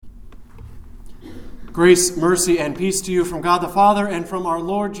Grace, mercy, and peace to you from God the Father and from our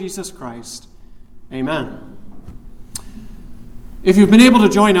Lord Jesus Christ. Amen. If you've been able to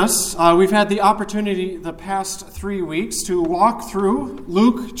join us, we've had the opportunity the past 3 weeks to walk through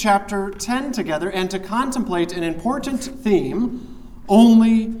Luke chapter 10 together and to contemplate an important theme,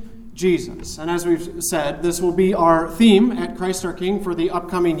 only Jesus. And as we've said, this will be our theme at Christ our King for the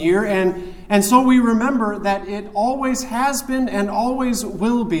upcoming year. And so we remember that it always has been and always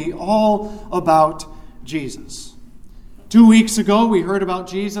will be all about Jesus. 2 weeks ago, we heard about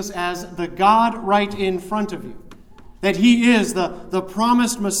Jesus as the God right in front of you. That he is the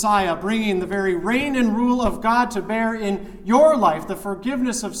promised Messiah, bringing the very reign and rule of God to bear in your life, the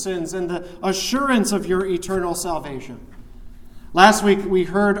forgiveness of sins and the assurance of your eternal salvation. Last week, we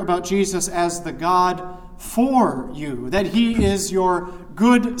heard about Jesus as the God for you, that he is your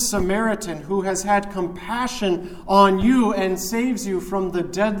good Samaritan who has had compassion on you and saves you from the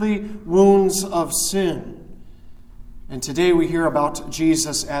deadly wounds of sin. And today we hear about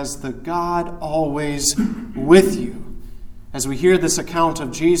Jesus as the God always with you, as we hear this account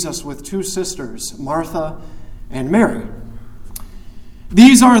of Jesus with two sisters, Martha and Mary.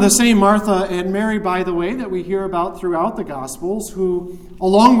 These are the same Martha and Mary, by the way, that we hear about throughout the Gospels, who,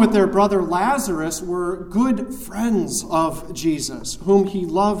 along with their brother Lazarus, were good friends of Jesus, whom he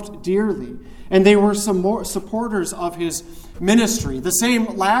loved dearly. And they were some supporters of his ministry. The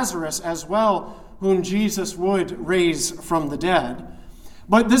same Lazarus as well, whom Jesus would raise from the dead.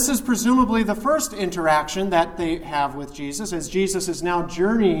 But this is presumably the first interaction that they have with Jesus, as Jesus is now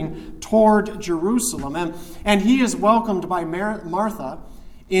journeying toward Jerusalem. And he is welcomed by Martha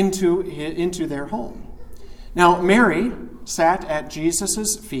into their home. Now, Mary sat at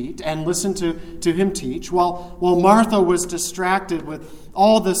Jesus' feet and listened to him teach, while Martha was distracted with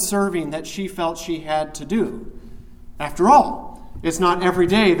all the serving that she felt she had to do. After all, it's not every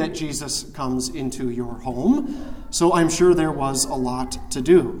day that Jesus comes into your home, so I'm sure there was a lot to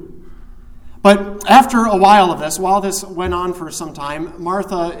do. But after a while of this, while this went on for some time,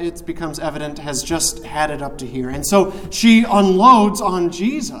 Martha, it becomes evident, has just had it up to here. And so she unloads on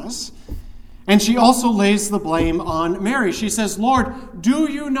Jesus, and she also lays the blame on Mary. She says, "Lord, do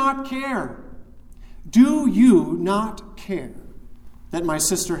you not care? Do you not care that my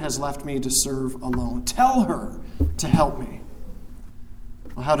sister has left me to serve alone? Tell her to help me."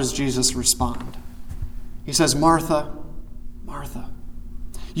 Well, how does Jesus respond? He says, "Martha, Martha,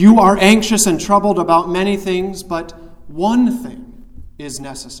 you are anxious and troubled about many things, but one thing is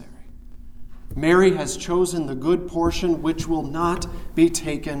necessary. Mary has chosen the good portion which will not be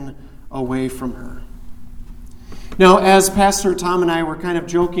taken away from her." Now, as Pastor Tom and I were kind of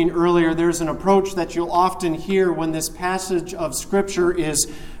joking earlier, there's an approach that you'll often hear when this passage of Scripture is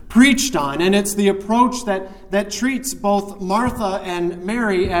preached on, and it's the approach that treats both Martha and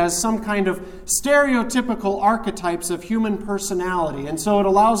Mary as some kind of stereotypical archetypes of human personality. And so it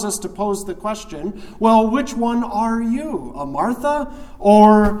allows us to pose the question, well, which one are you, a Martha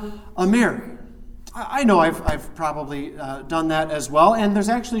or a Mary? I know I've probably done that as well, and there's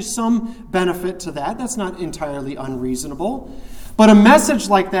actually some benefit to that. That's not entirely unreasonable. But a message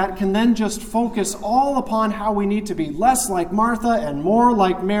like that can then just focus all upon how we need to be less like Martha and more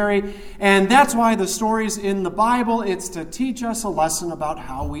like Mary. And that's why the stories in the Bible, it's to teach us a lesson about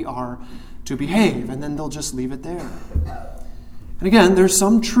how we are to behave. And then they'll just leave it there. And again, there's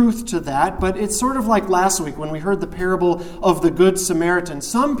some truth to that, but it's sort of like last week when we heard the parable of the Good Samaritan.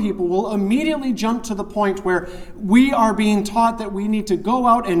 Some people will immediately jump to the point where we are being taught that we need to go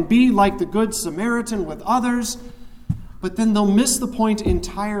out and be like the Good Samaritan with others. But then they'll miss the point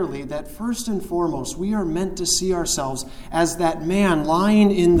entirely that first and foremost, we are meant to see ourselves as that man lying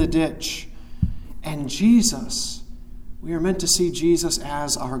in the ditch. And Jesus, we are meant to see Jesus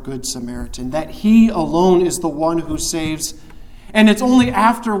as our Good Samaritan, that he alone is the one who saves. And it's only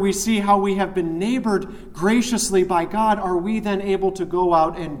after we see how we have been neighbored graciously by God are we then able to go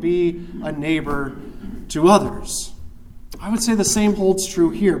out and be a neighbor to others. I would say the same holds true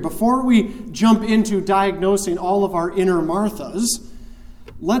here. Before we jump into diagnosing all of our inner Marthas,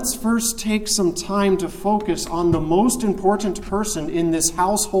 let's first take some time to focus on the most important person in this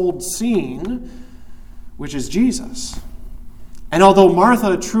household scene, which is Jesus. And although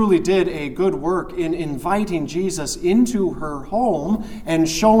Martha truly did a good work in inviting Jesus into her home and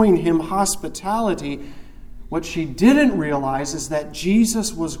showing him hospitality, what she didn't realize is that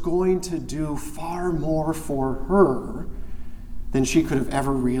Jesus was going to do far more for her than she could have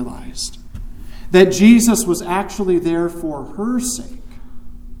ever realized. That Jesus was actually there for her sake,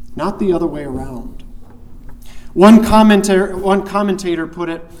 not the other way around. One commentator put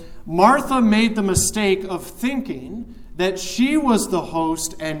it, Martha made the mistake of thinking that she was the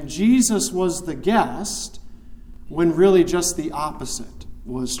host and Jesus was the guest, when really just the opposite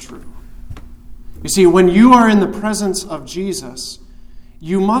was true. You see, when you are in the presence of Jesus,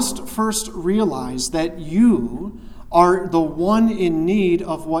 you must first realize that you are the one in need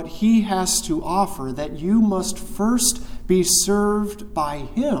of what he has to offer, that you must first be served by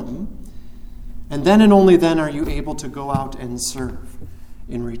him, and then and only then are you able to go out and serve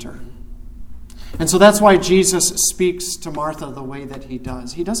in return. And so that's why Jesus speaks to Martha the way that he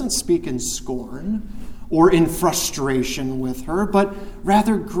does. He doesn't speak in scorn or in frustration with her, but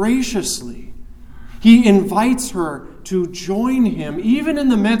rather graciously. He invites her to join him, even in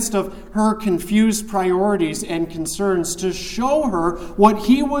the midst of her confused priorities and concerns, to show her what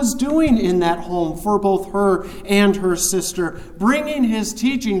he was doing in that home for both her and her sister, bringing his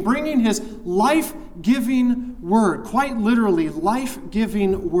teaching, bringing his life-giving word, quite literally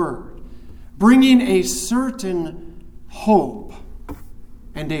life-giving word, bringing a certain hope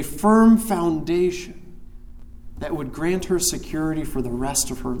and a firm foundation that would grant her security for the rest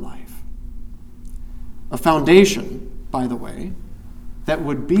of her life. A foundation, by the way, that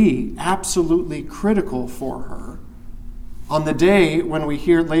would be absolutely critical for her on the day when we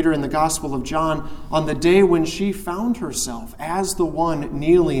hear later in the Gospel of John, on the day when she found herself as the one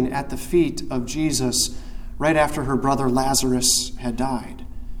kneeling at the feet of Jesus right after her brother Lazarus had died.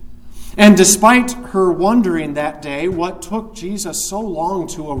 And despite her wondering that day what took Jesus so long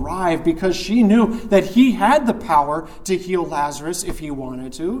to arrive, because she knew that he had the power to heal Lazarus if he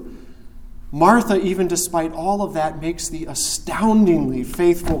wanted to, Martha, even despite all of that, makes the astoundingly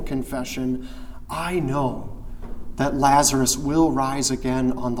faithful confession, I know that Lazarus will rise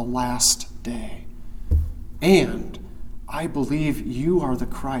again on the last day. And I believe you are the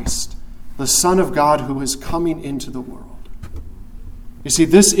Christ, the Son of God who is coming into the world. You see,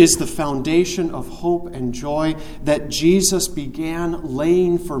 this is the foundation of hope and joy that Jesus began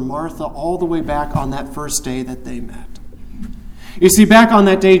laying for Martha all the way back on that first day that they met. You see, back on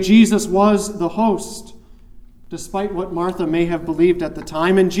that day, Jesus was the host, despite what Martha may have believed at the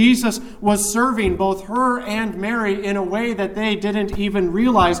time. And Jesus was serving both her and Mary in a way that they didn't even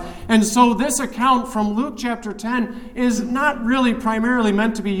realize. And so this account from Luke chapter 10 is not really primarily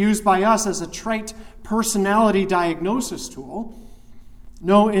meant to be used by us as a trite personality diagnosis tool.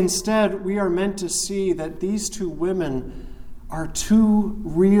 No, instead, we are meant to see that these two women are two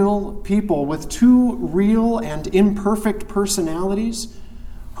real people with two real and imperfect personalities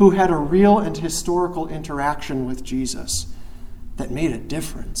who had a real and historical interaction with Jesus that made a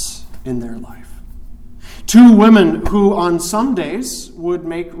difference in their life. Two women who on some days would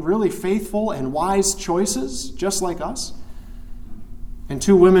make really faithful and wise choices, just like us, and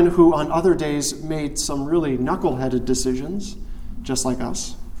two women who on other days made some really knuckleheaded decisions, just like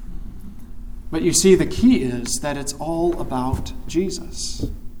us. But you see, the key is that it's all about Jesus.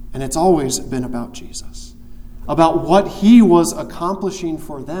 And it's always been about Jesus. About what he was accomplishing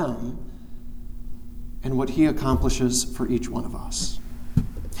for them and what he accomplishes for each one of us.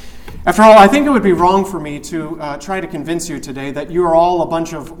 After all, I think it would be wrong for me to try to convince you today that you are all a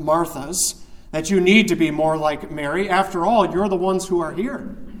bunch of Marthas, that you need to be more like Mary. After all, you're the ones who are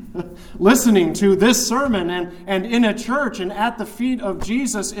here, listening to this sermon and in a church and at the feet of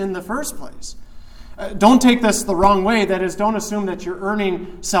Jesus in the first place. Don't take this the wrong way. That is, don't assume that you're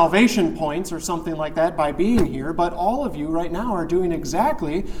earning salvation points or something like that by being here. But all of you right now are doing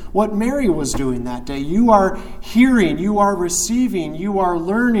exactly what Mary was doing that day. You are hearing, you are receiving, you are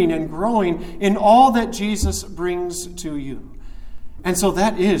learning and growing in all that Jesus brings to you. And so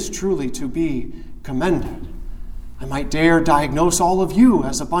that is truly to be commended. I might dare diagnose all of you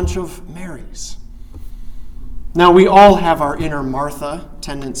as a bunch of Marys. Now, we all have our inner Martha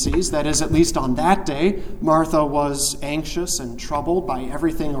tendencies. That is, at least on that day, Martha was anxious and troubled by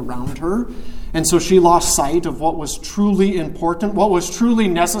everything around her. And so she lost sight of what was truly important, what was truly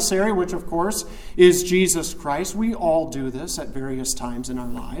necessary, which, of course, is Jesus Christ. We all do this at various times in our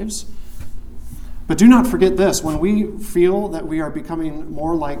lives. But do not forget this. When we feel that we are becoming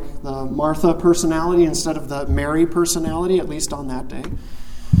more like the Martha personality instead of the Mary personality, at least on that day,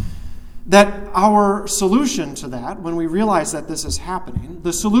 that our solution to that, when we realize that this is happening,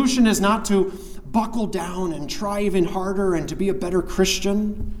 the solution is not to buckle down and try even harder and to be a better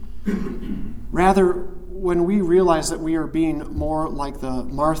Christian. Rather, when we realize that we are being more like the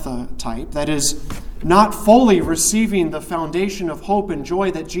Martha type, that is, not fully receiving the foundation of hope and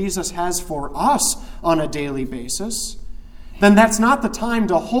joy that Jesus has for us on a daily basis, then that's not the time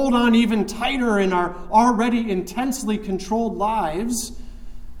to hold on even tighter in our already intensely controlled lives,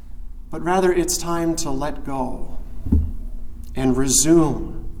 but rather it's time to let go and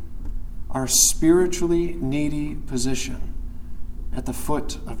resume our spiritually needy position at the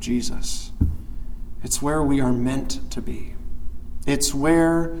foot of Jesus. It's where we are meant to be. It's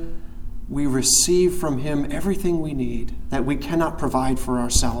where we receive from him everything we need that we cannot provide for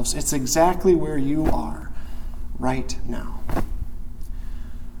ourselves. It's exactly where you are right now.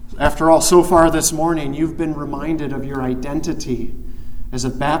 After all, so far this morning, you've been reminded of your identity as a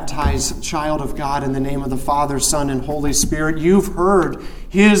baptized child of God in the name of the Father, Son, and Holy Spirit. You've heard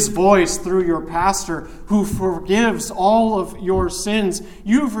his voice through your pastor who forgives all of your sins.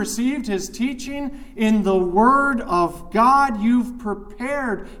 You've received his teaching in the Word of God. You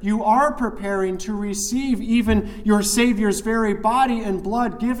are preparing to receive even your Savior's very body and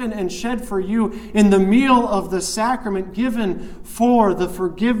blood given and shed for you in the meal of the sacrament given for the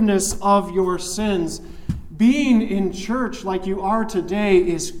forgiveness of your sins. Being in church like you are today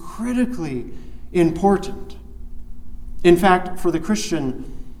is critically important. In fact, for the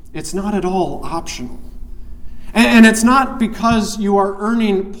Christian, it's not at all optional. And it's not because you are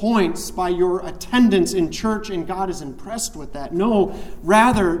earning points by your attendance in church and God is impressed with that. No,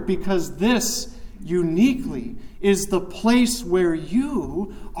 rather because this uniquely is the place where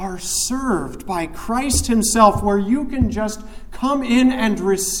you are served by Christ himself, where you can just come in and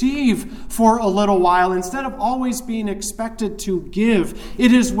receive for a little while instead of always being expected to give.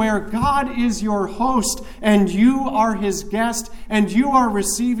 It is where God is your host and you are his guest and you are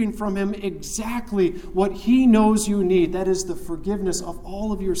receiving from him exactly what he knows you need. That is the forgiveness of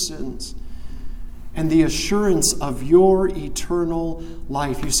all of your sins and the assurance of your eternal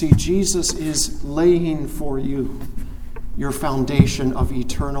life. You see, Jesus is laying for you your foundation of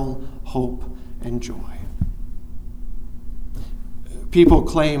eternal hope and joy. People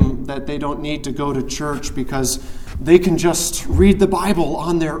claim that they don't need to go to church because they can just read the Bible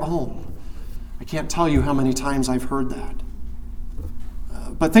on their own. I can't tell you how many times I've heard that.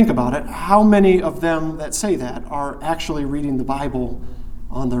 But think about it. How many of them that say that are actually reading the Bible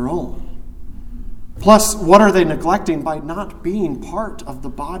on their own? Plus, what are they neglecting by not being part of the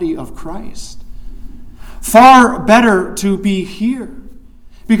body of Christ? Far better to be here,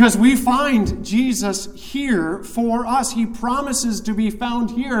 because we find Jesus here for us. He promises to be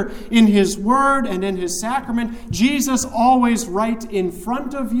found here in his word and in his sacrament. Jesus always right in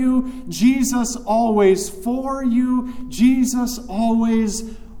front of you. Jesus always for you. Jesus always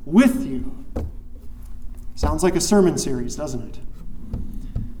with you. Sounds like a sermon series, doesn't it?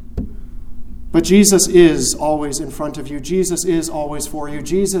 But Jesus is always in front of you. Jesus is always for you.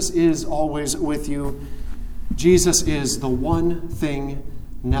 Jesus is always with you. Jesus is the one thing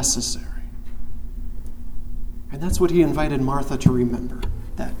necessary. And that's what he invited Martha to remember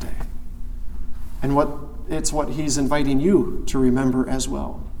that day. And it's what he's inviting you to remember as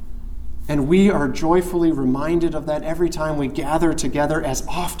well. And we are joyfully reminded of that every time we gather together, as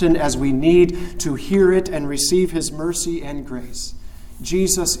often as we need to hear it and receive his mercy and grace.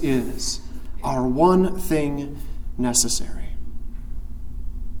 Jesus is our one thing necessary.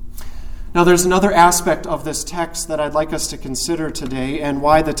 Now, there's another aspect of this text that I'd like us to consider today, and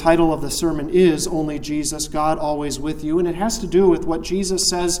why the title of the sermon is Only Jesus, God Always With You. And it has to do with what Jesus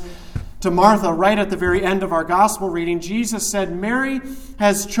says to Martha right at the very end of our gospel reading. Jesus said, "Mary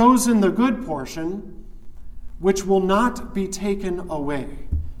has chosen the good portion, which will not be taken away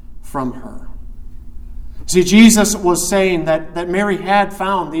from her." See, Jesus was saying that Mary had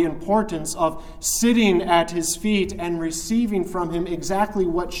found the importance of sitting at his feet and receiving from him exactly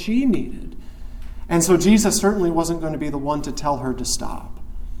what she needed. And so Jesus certainly wasn't going to be the one to tell her to stop.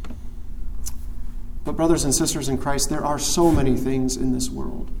 But brothers and sisters in Christ, there are so many things in this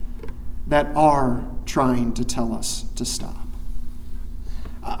world that are trying to tell us to stop.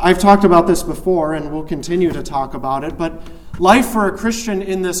 I've talked about this before and will continue to talk about it, but life for a Christian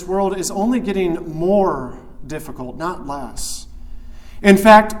in this world is only getting more difficult, not less. In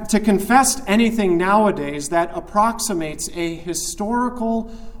fact, to confess anything nowadays that approximates a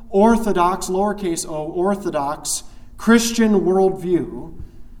historical, orthodox, lowercase o, orthodox Christian worldview,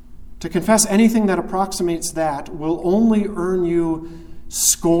 to confess anything that approximates that will only earn you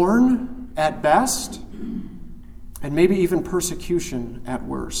scorn at best, and maybe even persecution at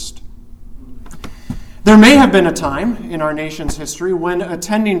worst. There may have been a time in our nation's history when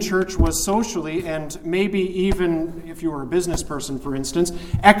attending church was socially and maybe even, if you were a business person, for instance,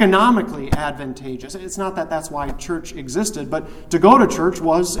 economically advantageous. It's not that that's why church existed, but to go to church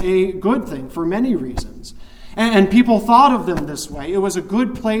was a good thing for many reasons. And people thought of them this way. It was a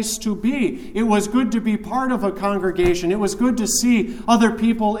good place to be. It was good to be part of a congregation. It was good to see other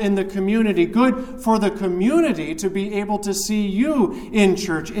people in the community. Good for the community to be able to see you in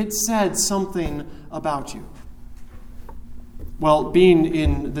church. It said something about you. Well, being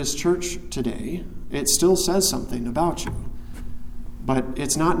in this church today, it still says something about you, but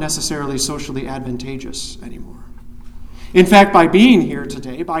it's not necessarily socially advantageous anymore. In fact, by being here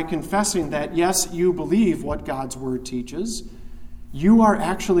today, by confessing that, yes, you believe what God's Word teaches, you are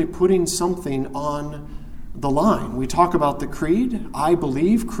actually putting something on the line. We talk about the creed, I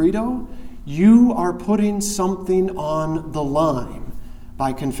believe, credo. You are putting something on the line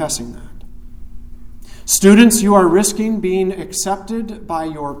by confessing that. Students, you are risking being accepted by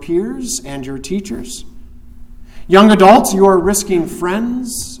your peers and your teachers. Young adults, you are risking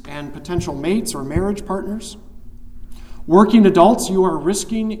friends and potential mates or marriage partners. Working adults, you are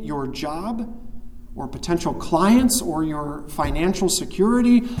risking your job or potential clients or your financial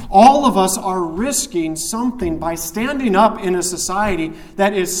security. All of us are risking something by standing up in a society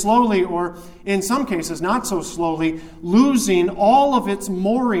that is slowly, or in some cases not so slowly, losing all of its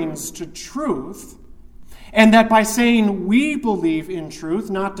moorings to truth. And that by saying we believe in truth,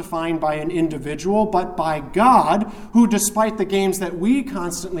 not defined by an individual, but by God, who despite the games that we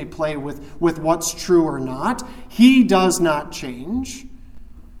constantly play with what's true or not, He does not change.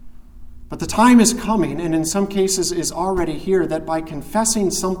 But the time is coming, and in some cases is already here, that by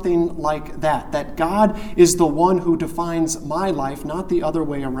confessing something like that God is the one who defines my life, not the other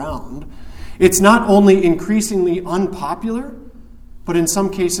way around, it's not only increasingly unpopular, but in some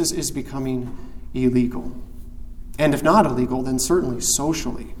cases is becoming illegal. And if not illegal, then certainly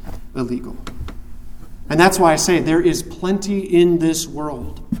socially illegal. And that's why I say there is plenty in this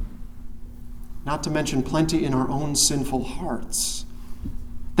world, not to mention plenty in our own sinful hearts,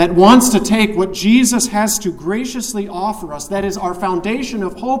 that wants to take what Jesus has to graciously offer us, that is our foundation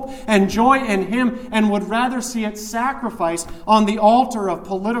of hope and joy in Him, and would rather see it sacrificed on the altar of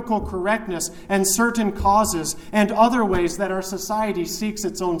political correctness and certain causes and other ways that our society seeks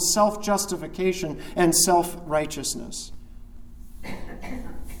its own self-justification and self-righteousness.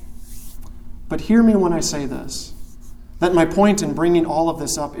 But hear me when I say this, that my point in bringing all of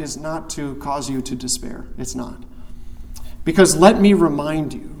this up is not to cause you to despair. It's not. Because let me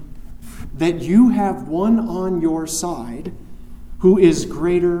remind you that you have one on your side who is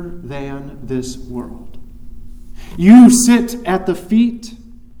greater than this world. You sit at the feet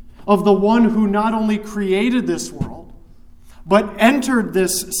of the one who not only created this world, but entered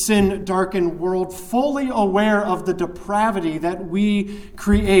this sin-darkened world fully aware of the depravity that we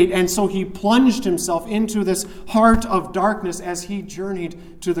create. And so He plunged Himself into this heart of darkness as He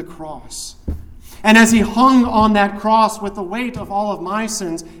journeyed to the cross. And as He hung on that cross with the weight of all of my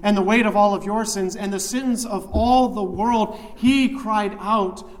sins and the weight of all of your sins and the sins of all the world, He cried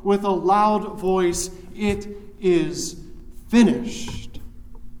out with a loud voice, "It is finished."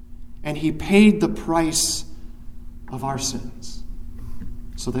 And He paid the price of our sins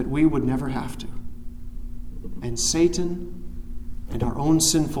so that we would never have to. And Satan and our own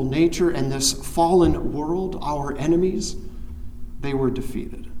sinful nature and this fallen world, our enemies, they were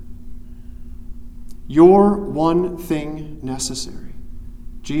defeated. Your one thing necessary,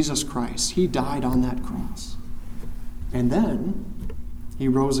 Jesus Christ, He died on that cross. And then He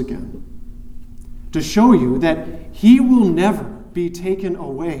rose again to show you that He will never be taken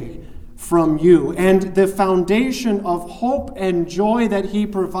away from you. And the foundation of hope and joy that He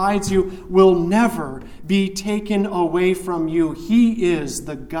provides you will never be taken away from you. He is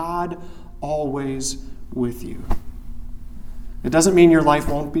the God always with you. It doesn't mean your life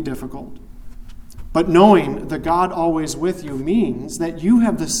won't be difficult. But knowing the God always with you means that you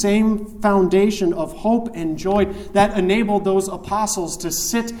have the same foundation of hope and joy that enabled those apostles to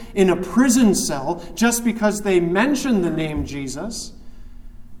sit in a prison cell just because they mentioned the name Jesus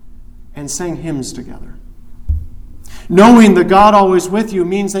and sang hymns together. Knowing the God always with you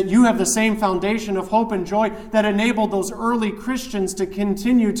means that you have the same foundation of hope and joy that enabled those early Christians to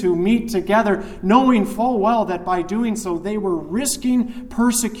continue to meet together, knowing full well that by doing so they were risking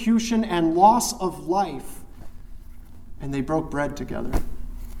persecution and loss of life. And they broke bread together.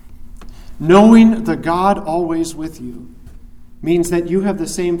 Knowing the God always with you means that you have the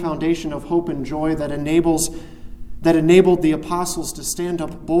same foundation of hope and joy that enabled the apostles to stand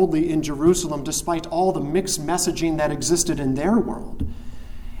up boldly in Jerusalem despite all the mixed messaging that existed in their world.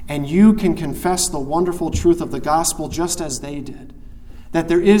 And you can confess the wonderful truth of the gospel just as they did, that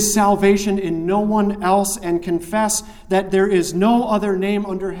there is salvation in no one else, and confess that there is no other name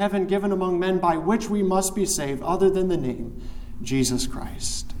under heaven given among men by which we must be saved other than the name Jesus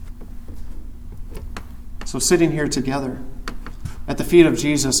Christ. So sitting here together at the feet of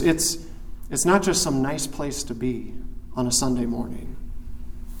Jesus, it's not just some nice place to be on a Sunday morning.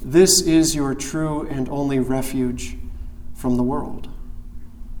 This is your true and only refuge from the world.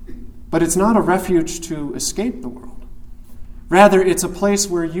 But it's not a refuge to escape the world. Rather, it's a place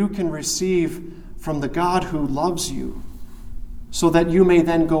where you can receive from the God who loves you, so that you may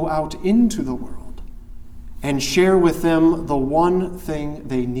then go out into the world and share with them the one thing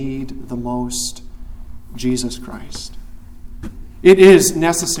they need the most, Jesus Christ. It is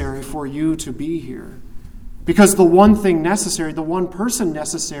necessary for you to be here, because the one thing necessary, the one person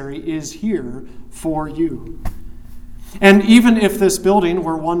necessary, is here for you. And even if this building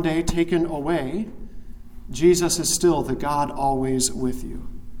were one day taken away, Jesus is still the God always with you,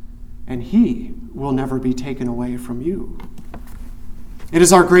 and he will never be taken away from you. It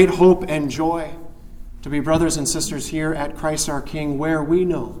is our great hope and joy to be brothers and sisters here at Christ our King, where we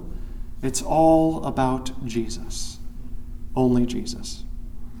know it's all about Jesus, only Jesus.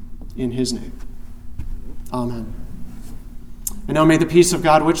 In his name, amen. And now may the peace of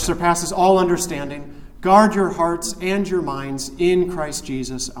God, which surpasses all understanding, guard your hearts and your minds in Christ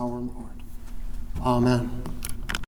Jesus our Lord. Amen.